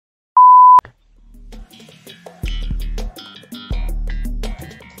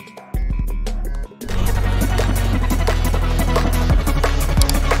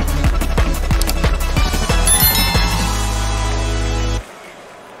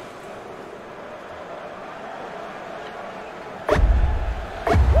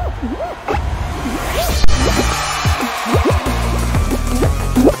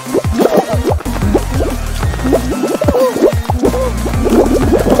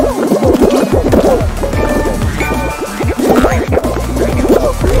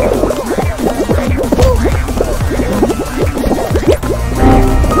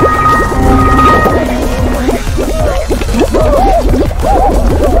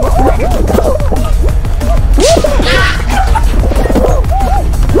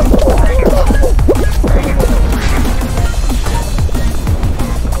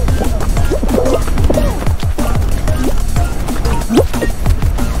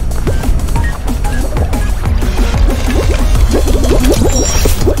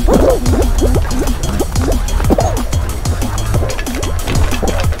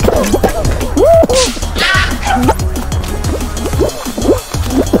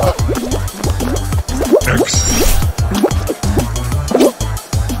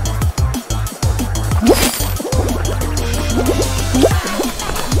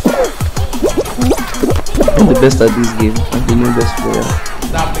best at this game. I'm the new best player.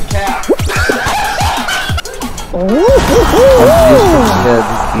 Stop the cap. I'm the best player at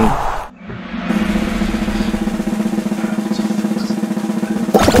this game.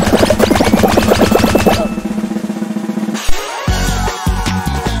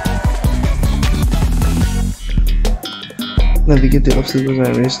 Navigate the obstacles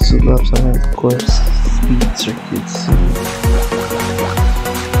and race to laps and of course speed circuits.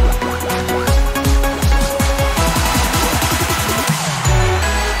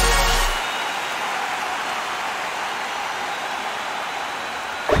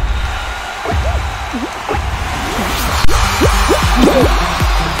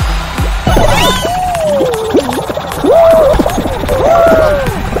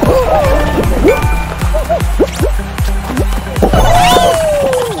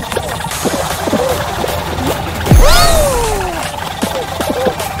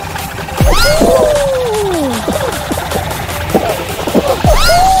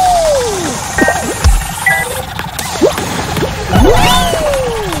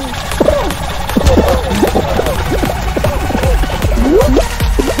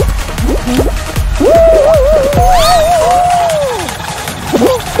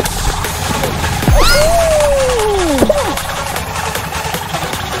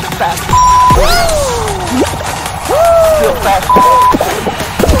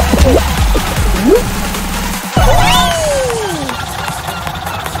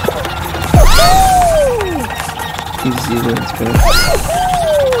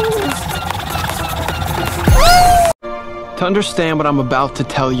 To understand what I'm about to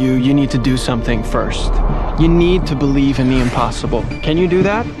tell you, you need to do something first. You need to believe in the impossible. Can you do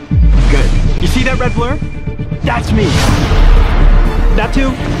that? Good. You see that red blur? That's me. That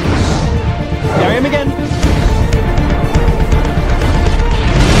too. There I am again.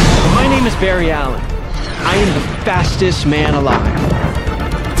 My name is Barry Allen. I am the fastest man alive.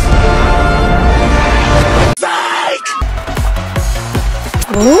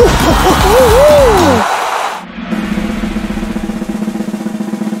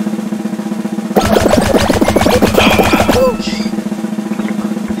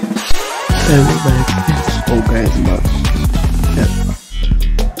 Oh guys, but yeah.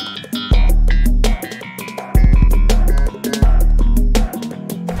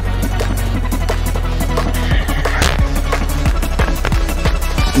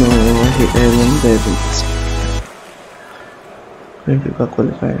 No, I hit Ireland there, but when people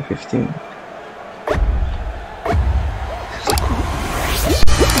qualify at 15.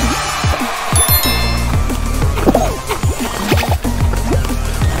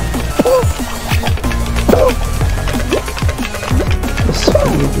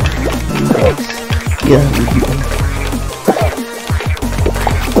 Yeah,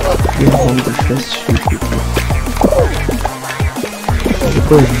 we are one of the first few people.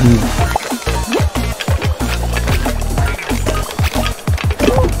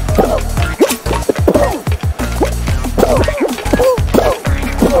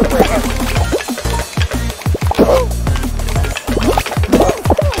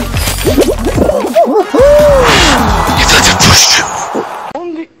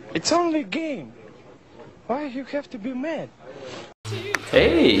 It's only a game. Why you have to be mad?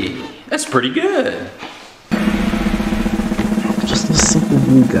 Hey, that's pretty good. I'm just a simple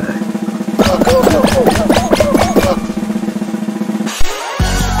blue guy.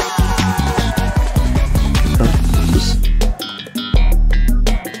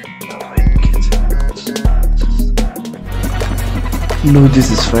 No, this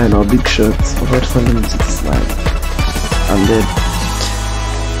is fine. Our big shots. Avoid falling into the slide. I'm dead.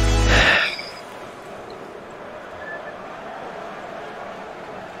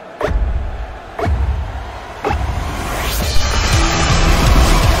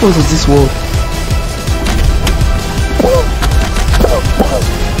 What is this wall?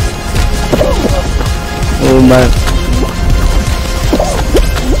 Oh man.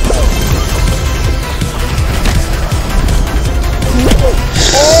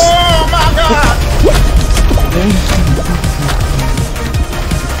 Oh my god!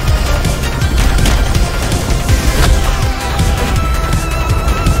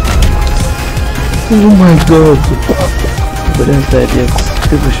 Oh my god. But then said yes.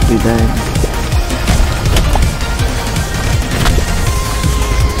 People should be dying.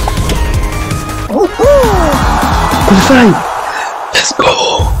 Qualify! Let's go!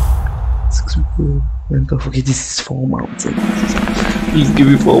 6 people. And don't forget this is 4 mountains. Please give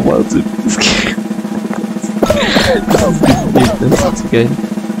me 4 mountains. This game. This is okay.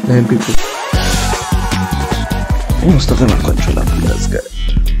 9 people. Most of them are controller players, guys.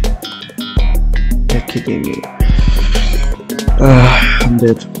 kidding me? I'm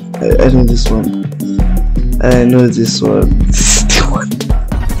dead. I know this one. I know this one. This is the one.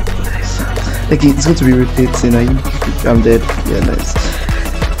 Okay, it's going to be rotating. I'm dead. Yeah, nice.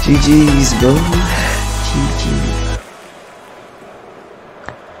 GG's, bro. GG.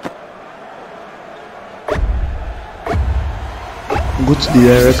 Go to the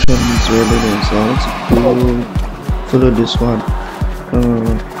direction it's relevant. So I want to go follow this one.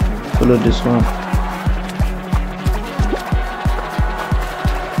 Follow this one.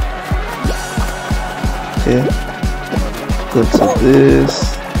 Okay. Go to this.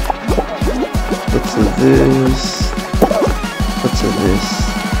 Go to this. Go to this.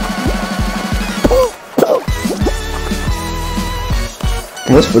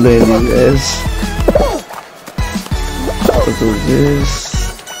 Let's follow you guys. Go to this.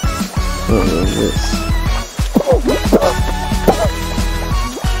 Go to this.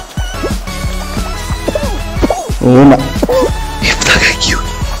 Oh my! If I get you,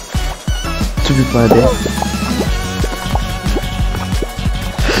 to be bad there.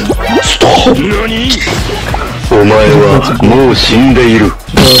 Stop! NANI?! お前はもう死んでいる。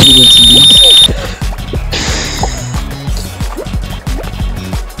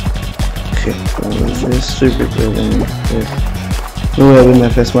Okay, this is super good. No way I win my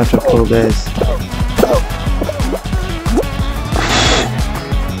first match of pro, guys.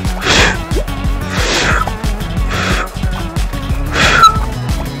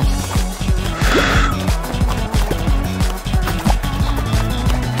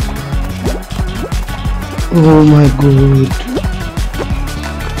 Oh my god.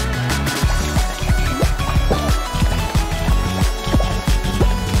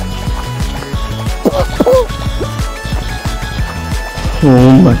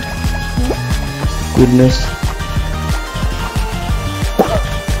 Oh my goodness.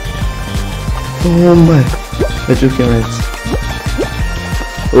 Oh my. You're joking, right?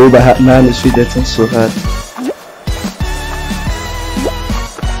 Oh, but man, it's really getting so hard.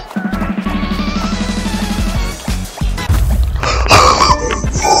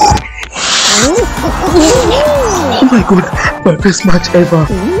 Oh my god, my first match ever.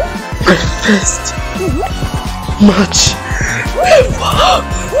 My first match ever.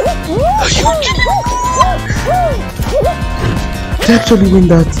 Are you kidding me? I actually win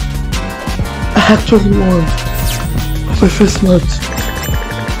that. I actually won my first match.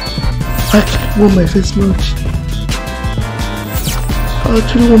 I actually won my first match. I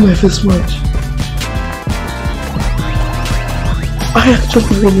actually won my first match. I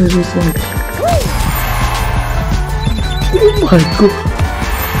actually won my first match. Oh my god.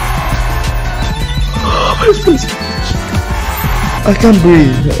 My first match. I can't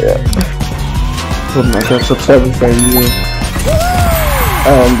breathe. Oh my god, subscribe if I'm new.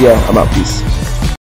 And yeah, I'm out. Peace.